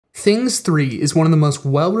Things 3 is one of the most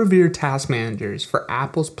well-revered task managers for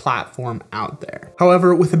Apple's platform out there.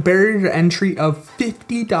 However, with a barrier to entry of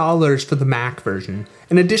 $50 for the Mac version,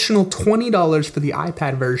 an additional $20 for the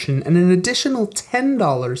iPad version, and an additional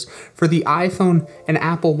 $10 for the iPhone and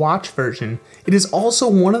Apple Watch version, it is also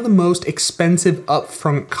one of the most expensive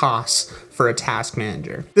upfront costs for a task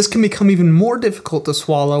manager. This can become even more difficult to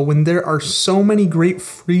swallow when there are so many great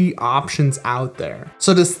free options out there.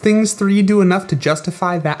 So does Things 3 do enough to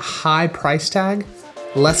justify that high price tag?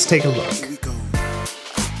 Let's take a look.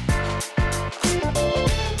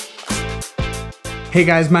 Hey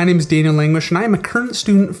guys, my name is Daniel Languish and I am a current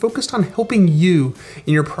student focused on helping you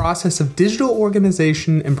in your process of digital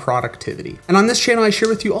organization and productivity. And on this channel, I share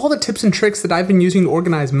with you all the tips and tricks that I've been using to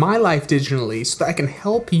organize my life digitally so that I can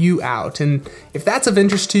help you out. And if that's of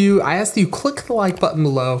interest to you, I ask that you click the like button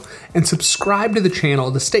below and subscribe to the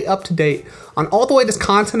channel to stay up to date on all the latest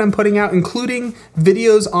content I'm putting out, including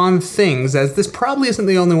videos on Things, as this probably isn't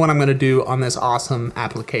the only one I'm gonna do on this awesome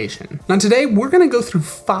application. Now today, we're gonna go through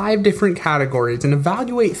 5 different categories and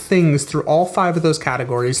evaluate Things through all 5 of those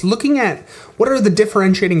categories, looking at what are the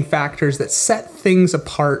differentiating factors that set Things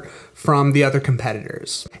apart from the other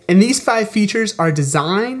competitors. And these 5 features are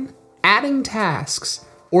design, adding tasks,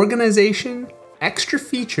 organization, extra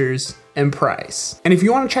features, and price. And if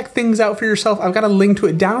you want to check Things out for yourself, I've got a link to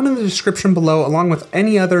it down in the description below, along with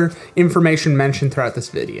any other information mentioned throughout this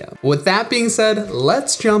video. With that being said,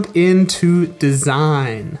 let's jump into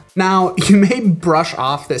design. Now, you may brush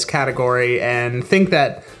off this category and think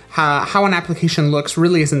that how an application looks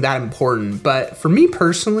really isn't that important, but for me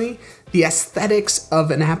personally, the aesthetics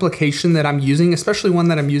of an application that I'm using, especially one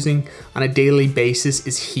that I'm using on a daily basis,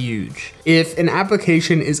 is huge. If an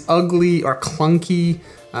application is ugly or clunky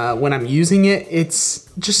when I'm using it,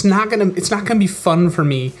 it's not gonna be fun for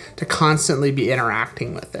me to constantly be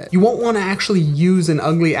interacting with it. You won't want to actually use an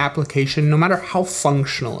ugly application no matter how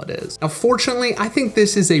functional it is. Now, fortunately, I think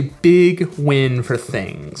this is a big win for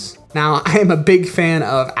Things. Now, I am a big fan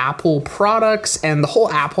of Apple products and the whole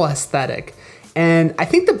Apple aesthetic. And I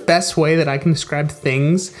think the best way that I can describe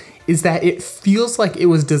Things is that it feels like it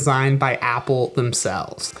was designed by Apple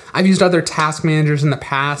themselves. I've used other task managers in the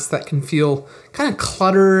past that can feel kind of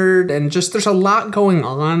cluttered and just there's a lot going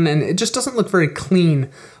on and it just doesn't look very clean.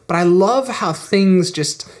 But I love how Things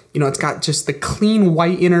just, it's got just the clean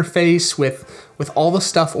white interface with all the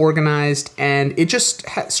stuff organized, and it just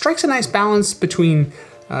strikes a nice balance between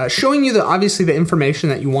showing you obviously the information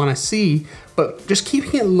that you want to see, but just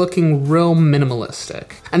keeping it looking real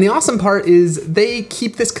minimalistic. And the awesome part is they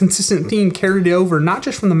keep this consistent theme carried over, not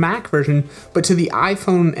just from the Mac version, but to the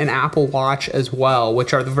iPhone and Apple Watch as well,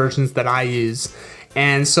 which are the versions that I use.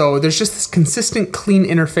 And so there's just this consistent clean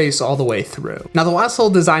interface all the way through. Now, the last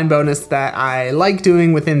little design bonus that I like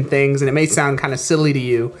doing within Things, and it may sound kind of silly to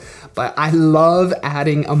you, but I love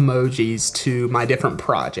adding emojis to my different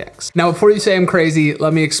projects. Now, before you say I'm crazy,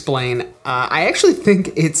 let me explain. I actually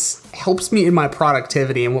think it helps me in my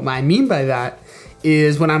productivity, and what I mean by that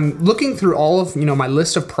is when I'm looking through all of my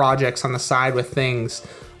list of projects on the side with Things,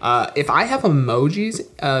 if I have emojis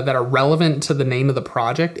that are relevant to the name of the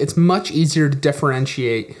project, it's much easier to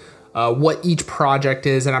differentiate what each project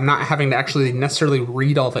is, and I'm not having to actually necessarily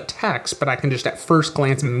read all the text, but I can just at first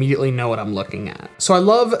glance immediately know what I'm looking at. So I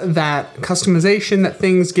love that customization that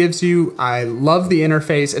Things gives you. I love the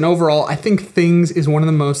interface, and overall, I think Things is one of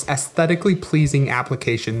the most aesthetically pleasing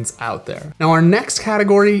applications out there. Now, our next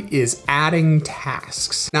category is adding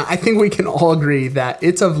tasks. Now, I think we can all agree that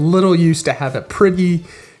it's of little use to have a pretty,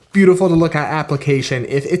 beautiful to look at application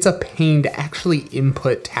if it's a pain to actually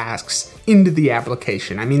input tasks into the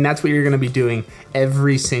application. I mean, that's what you're gonna be doing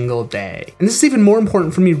every single day. And this is even more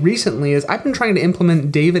important for me recently, as I've been trying to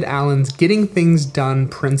implement David Allen's Getting Things Done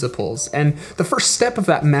principles. And the first step of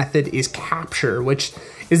that method is capture, which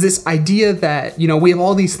is this idea that, we have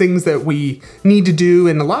all these things that we need to do,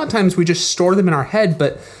 and a lot of times we just store them in our head,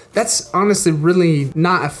 but that's honestly really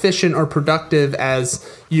not efficient or productive, as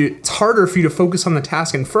it's harder for you to focus on the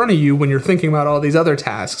task in front of you when you're thinking about all these other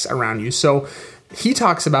tasks around you. So he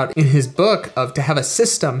talks about in his book to have a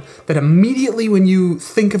system that immediately when you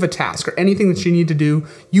think of a task or anything that you need to do,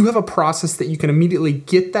 you have a process that you can immediately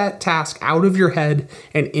get that task out of your head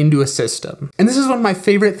and into a system. And this is one of my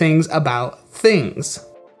favorite things about Things.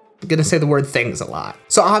 I'm gonna say the word Things a lot.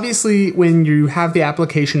 So obviously when you have the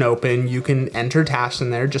application open, you can enter tasks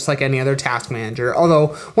in there just like any other task manager. Although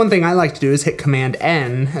one thing I like to do is hit Command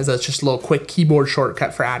N, as that's just a little quick keyboard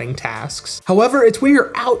shortcut for adding tasks. However, it's when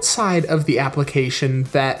you're outside of the application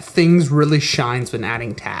that Things really shines when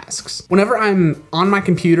adding tasks. Whenever I'm on my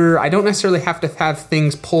computer, I don't necessarily have to have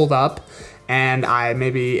Things pulled up and I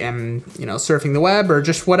maybe am, surfing the web or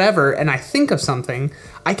just whatever, and I think of something,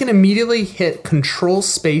 I can immediately hit Control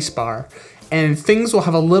Spacebar, and things will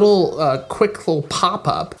have a little quick little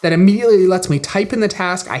pop-up that immediately lets me type in the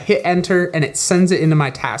task, I hit enter, and it sends it into my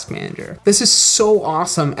task manager. This is so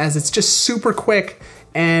awesome as it's just super quick,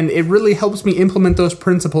 and it really helps me implement those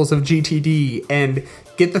principles of GTD and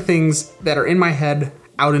get the things that are in my head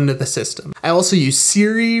out into the system. I also use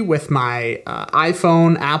Siri with my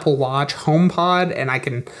iPhone, Apple Watch, HomePod, and I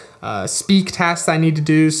can speak tasks I need to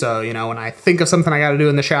do. So, when I think of something I gotta do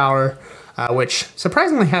in the shower, which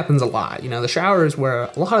surprisingly happens a lot. The shower is where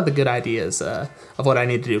a lot of the good ideas of what I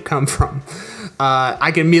need to do come from.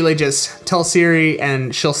 I can immediately just tell Siri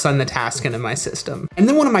and she'll send the task into my system. And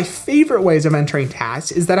then one of my favorite ways of entering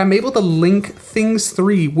tasks is that I'm able to link Things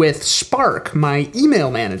 3 with Spark, my email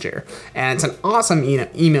manager. And it's an awesome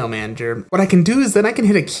email manager. What I can do is then I can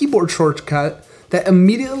hit a keyboard shortcut that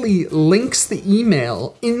immediately links the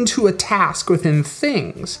email into a task within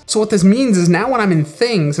Things. So what this means is now when I'm in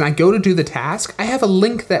Things and I go to do the task, I have a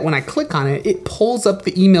link that when I click on it, it pulls up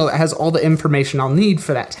the email that has all the information I'll need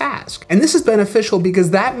for that task. And this is beneficial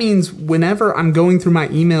because that means whenever I'm going through my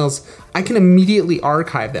emails, I can immediately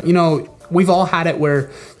archive them. We've all had it where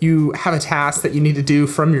you have a task that you need to do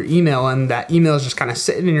from your email and that email is just kind of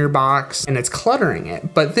sitting in your box and it's cluttering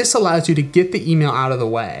it. But this allows you to get the email out of the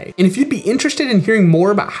way. And if you'd be interested in hearing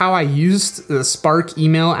more about how I used the Spark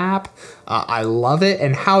email app, I love it,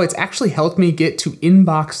 and how it's actually helped me get to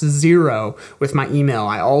inbox 0 with my email.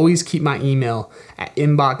 I always keep my email at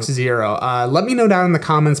inbox 0. Let me know down in the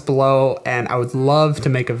comments below, and I would love to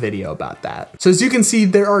make a video about that. So as you can see,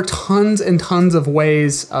 there are tons and tons of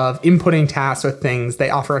ways of inputting tasks with Things. They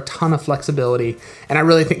offer a ton of flexibility, and I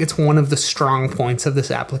really think it's one of the strong points of this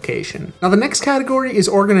application. Now, the next category is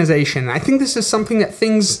organization. I think this is something that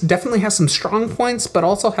Things definitely has some strong points, but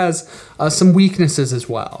also has some weaknesses as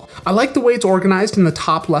well. I like the way it's organized in the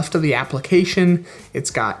top left of the application.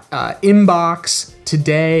 It's got inbox,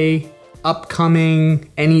 today,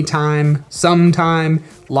 upcoming, anytime, sometime,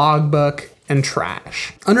 logbook, and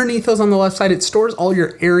trash. Underneath those on the left side, it stores all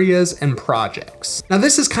your areas and projects. Now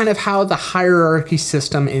this is kind of how the hierarchy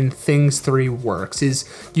system in Things 3 works, is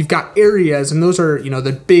you've got areas, and those are,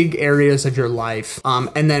 the big areas of your life.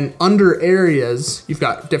 And then under areas, you've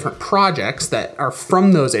got different projects that are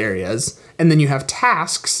from those areas. And then you have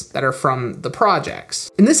tasks that are from the projects.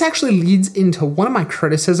 And this actually leads into one of my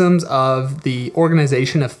criticisms of the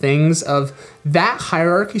organization of Things, of that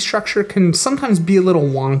hierarchy structure can sometimes be a little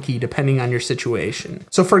wonky depending on your situation.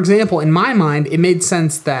 So for example, in my mind, it made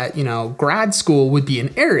sense that, grad school would be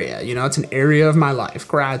an area, it's an area of my life,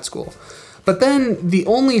 grad school. But then the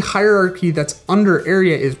only hierarchy that's under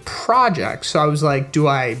area is project. So I was like, do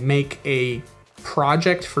I make a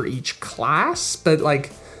project for each class? But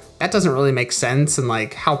that doesn't really make sense,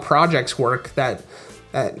 and how projects work, that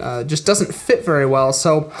just doesn't fit very well.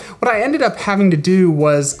 So what I ended up having to do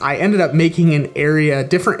was I ended up making an area,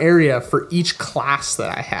 different area for each class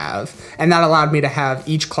that I have, and that allowed me to have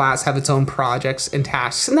each class have its own projects and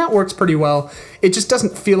tasks, and that works pretty well. It just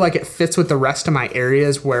doesn't feel like it fits with the rest of my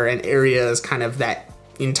areas, where an area is kind of that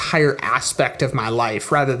entire aspect of my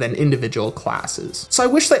life rather than individual classes. So I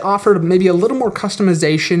wish they offered maybe a little more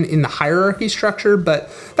customization in the hierarchy structure,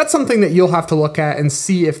 but that's something that you'll have to look at and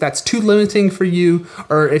see if that's too limiting for you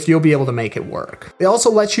or if you'll be able to make it work. They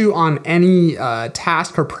also let you on any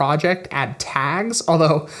task or project add tags,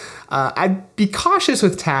 although I'd be cautious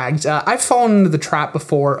with tags. I've fallen into the trap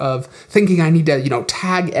before of thinking I need to,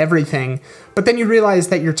 tag everything, but then you realize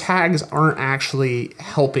that your tags aren't actually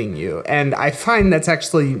helping you. And I find that's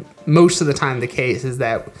actually most of the time the case, is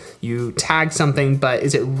that you tag something, but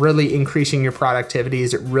is it really increasing your productivity?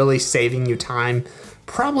 Is it really saving you time?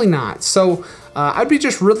 Probably not. So I'd be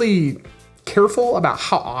just really careful about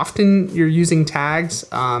how often you're using tags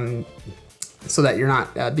so that you're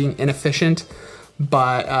not being inefficient.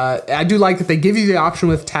 But I do like that they give you the option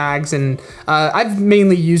with tags, and I've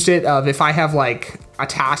mainly used it of if I have a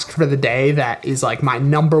task for the day that is my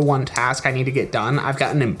 #1 task I need to get done, I've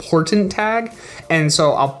got an important tag, and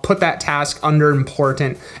so I'll put that task under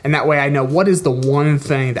important, and that way I know what is the one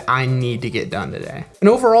thing that I need to get done today. And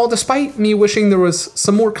overall, despite me wishing there was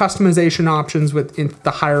some more customization options within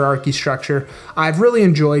the hierarchy structure, I've really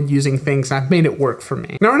enjoyed using Things, and I've made it work for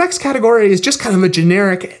me. Now our next category is just kind of a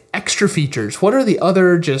generic extra features? What are the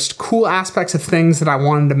other just cool aspects of Things that I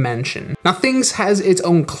wanted to mention? Now, Things has its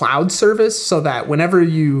own cloud service so that whenever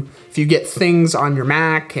if you get Things on your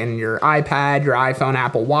Mac and your iPad, your iPhone,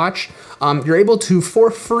 Apple Watch, you're able to,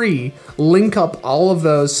 for free, link up all of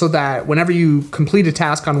those so that whenever you complete a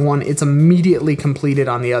task on one, it's immediately completed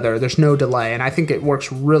on the other. There's no delay, and I think it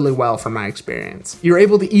works really well from my experience. You're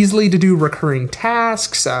able to easily do recurring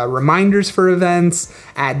tasks, reminders for events,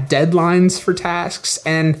 add deadlines for tasks,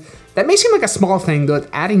 and that may seem like a small thing, though,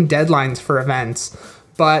 adding deadlines for events,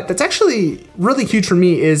 but that's actually really huge for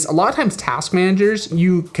me. Is a lot of times task managers,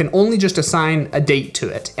 you can only just assign a date to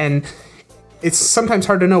it, and it's sometimes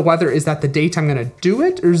hard to know whether is that the date I'm gonna do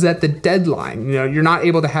it or is that the deadline. You know, you're not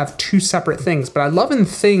able to have two separate things, but I love in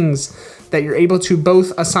Things that you're able to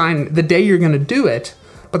both assign the day you're gonna do it,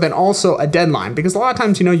 but then also a deadline, because a lot of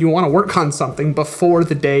times, you know, you wanna work on something before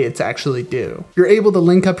the day it's actually due. You're able to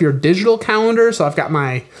link up your digital calendar. So I've got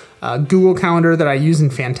my Google Calendar that I use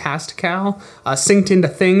in Fantastical, synced into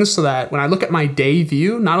Things so that when I look at my day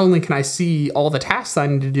view, not only can I see all the tasks I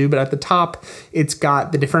need to do, but at the top, it's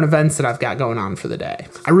got the different events that I've got going on for the day.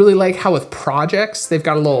 I really like how with projects, they've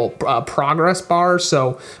got a little progress bar.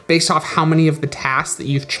 So based off how many of the tasks that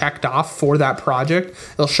you've checked off for that project,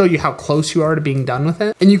 it'll show you how close you are to being done with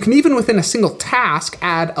it. And you can even within a single task,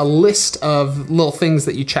 add a list of little things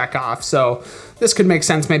that you check off. So this could make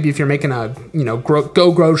sense maybe if you're making a,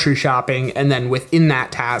 go grocery shopping, and then within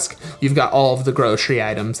that task, you've got all of the grocery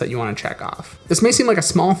items that you want to check off. This may seem like a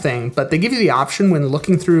small thing, but they give you the option when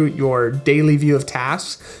looking through your daily view of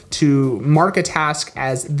tasks to mark a task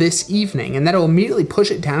as this evening, and that'll immediately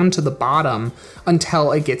push it down to the bottom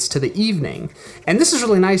until it gets to the evening. And this is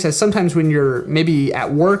really nice, as sometimes when you're maybe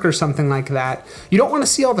at work or something like that, you don't want to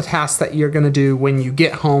see all the tasks that you're going to do when you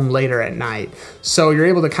get home later at night. So you're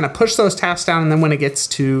able to kind of push those tasks down, and then when it gets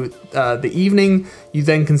to the evening, you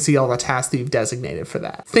then can see all the tasks that you've designated for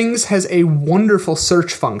that. Things has a wonderful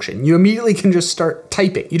search function. You immediately can just start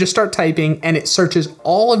typing. You just start typing and it searches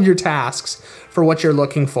all of your tasks for what you're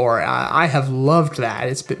looking for. I have loved that.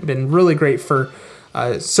 It's been really great for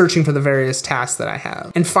searching for the various tasks that I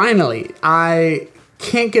have. And finally, I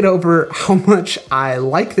can't get over how much I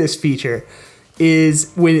like this feature.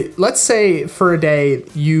 Is when, let's say for a day,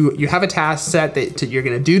 you have a task set that you're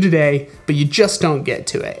gonna do today, but you just don't get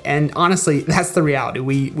to it. And honestly, that's the reality.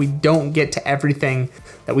 We don't get to everything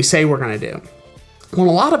that we say we're gonna do. Well,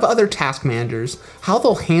 a lot of other task managers, how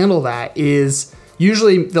they'll handle that is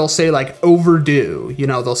usually they'll say like overdue.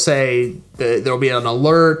 They'll say there'll be an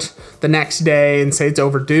alert the next day and say it's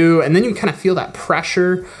overdue. And then you kind of feel that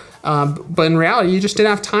pressure. But in reality, you just didn't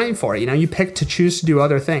have time for it. You picked to choose to do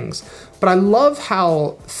other things. But I love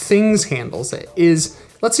how Things handles it. Is,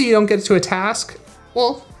 let's say you don't get to a task.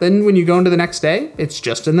 Well, then when you go into the next day, it's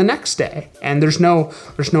just in the next day. And there's no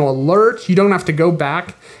alert. You don't have to go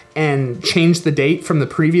back and change the date from the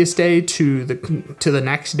previous day to the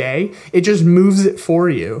next day. It just moves it for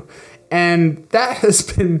you. And that has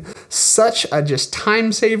been such a just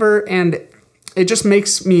time saver, and it just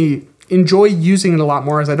makes me enjoy using it a lot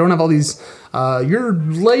more, as I don't have all these, you're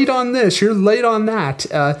late on this, you're late on that.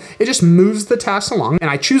 It just moves the tasks along, and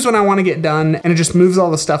I choose when I want to get done, and it just moves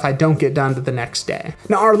all the stuff I don't get done to the next day.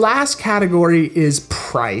 Now, our last category is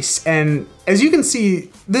price, and as you can see,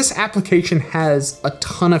 this application has a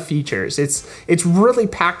ton of features. It's really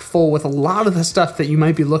packed full with a lot of the stuff that you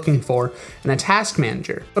might be looking for in a task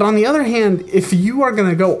manager. But on the other hand, if you are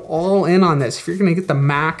gonna go all in on this, if you're gonna get the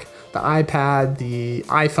Mac, the iPad, the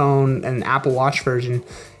iPhone, and Apple Watch version,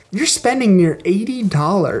 you're spending near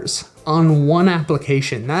 $80 on one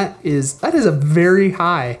application. That is a very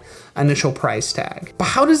high initial price tag. But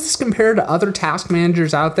how does this compare to other task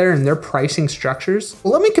managers out there and their pricing structures?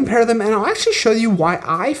 Well, let me compare them, and I'll actually show you why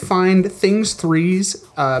I find Things 3's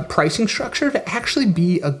pricing structure to actually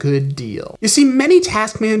be a good deal. You see, many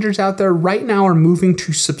task managers out there right now are moving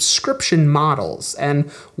to subscription models, and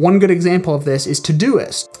one good example of this is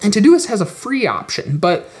Todoist. And Todoist has a free option,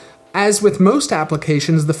 but as with most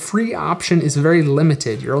applications, the free option is very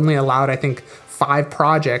limited. You're only allowed, I think, 5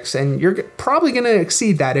 projects, and you're probably going to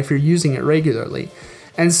exceed that if you're using it regularly.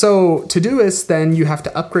 And so Todoist, then you have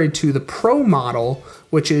to upgrade to the Pro model,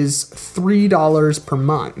 which is $3 per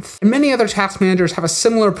month. And many other task managers have a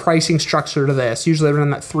similar pricing structure to this, usually around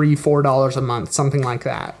that $3, $4 a month, something like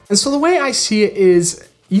that. And so the way I see it is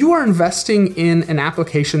you are investing in an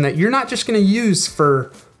application that you're not just going to use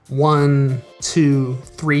for 1, 2,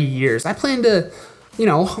 3 years. I plan to,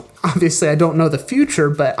 obviously I don't know the future,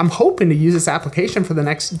 but I'm hoping to use this application for the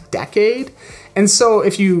next decade. And so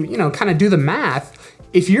if you, kind of do the math,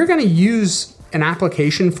 if you're going to use an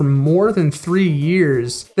application for more than 3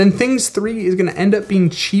 years, then Things 3 is gonna end up being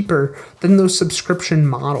cheaper than those subscription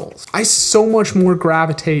models. I so much more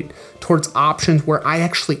gravitate towards options where I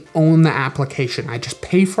actually own the application. I just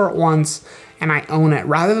pay for it once and I own it,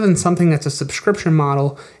 rather than something that's a subscription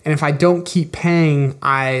model, and if I don't keep paying,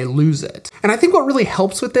 I lose it. And I think what really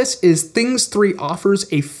helps with this is Things 3 offers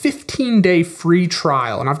a 15-day free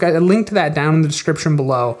trial, and I've got a link to that down in the description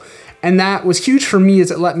below. And that was huge for me,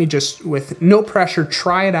 as it let me just, with no pressure,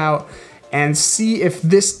 try it out and see if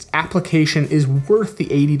this application is worth the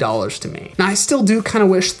 $80 to me. Now, I still do kind of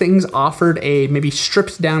wish Things offered a maybe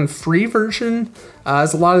stripped down free version,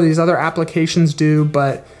 as a lot of these other applications do,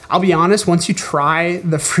 but I'll be honest, once you try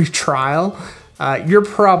the free trial, you're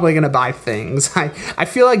probably gonna buy Things. I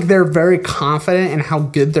feel like they're very confident in how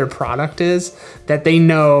good their product is, that they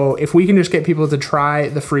know if we can just get people to try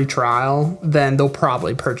the free trial, then they'll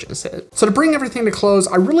probably purchase it. So to bring everything to close,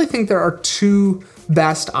 I really think there are two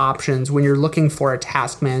best options when you're looking for a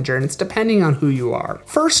task manager, and it's depending on who you are.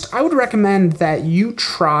 First, I would recommend that you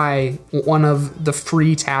try one of the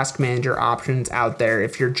free task manager options out there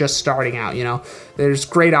if you're just starting out. You know, there's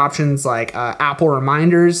great options like Apple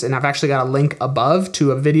Reminders, and I've actually got a link above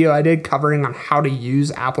to a video I did covering on how to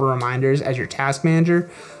use Apple Reminders as your task manager.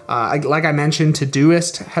 Like I mentioned,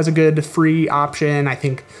 Todoist has a good free option. I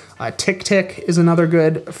think TickTick is another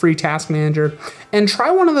good free task manager. And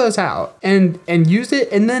try one of those out and use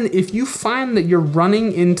it. And then if you find that you're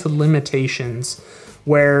running into limitations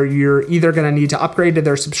where you're either gonna need to upgrade to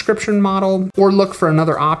their subscription model or look for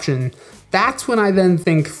another option, that's when I then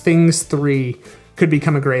think Things 3 could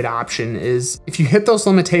become a great option. Is if you hit those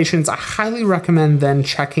limitations, I highly recommend then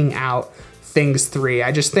checking out Things 3.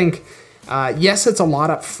 I just think, yes, it's a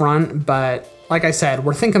lot up front, but like I said,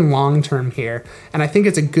 we're thinking long-term here, and I think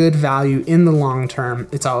it's a good value in the long term.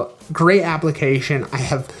 It's a great application. I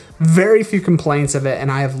have very few complaints of it, and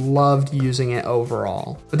I have loved using it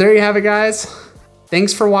overall. But there you have it, guys.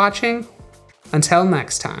 Thanks for watching. Until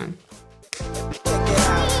next time.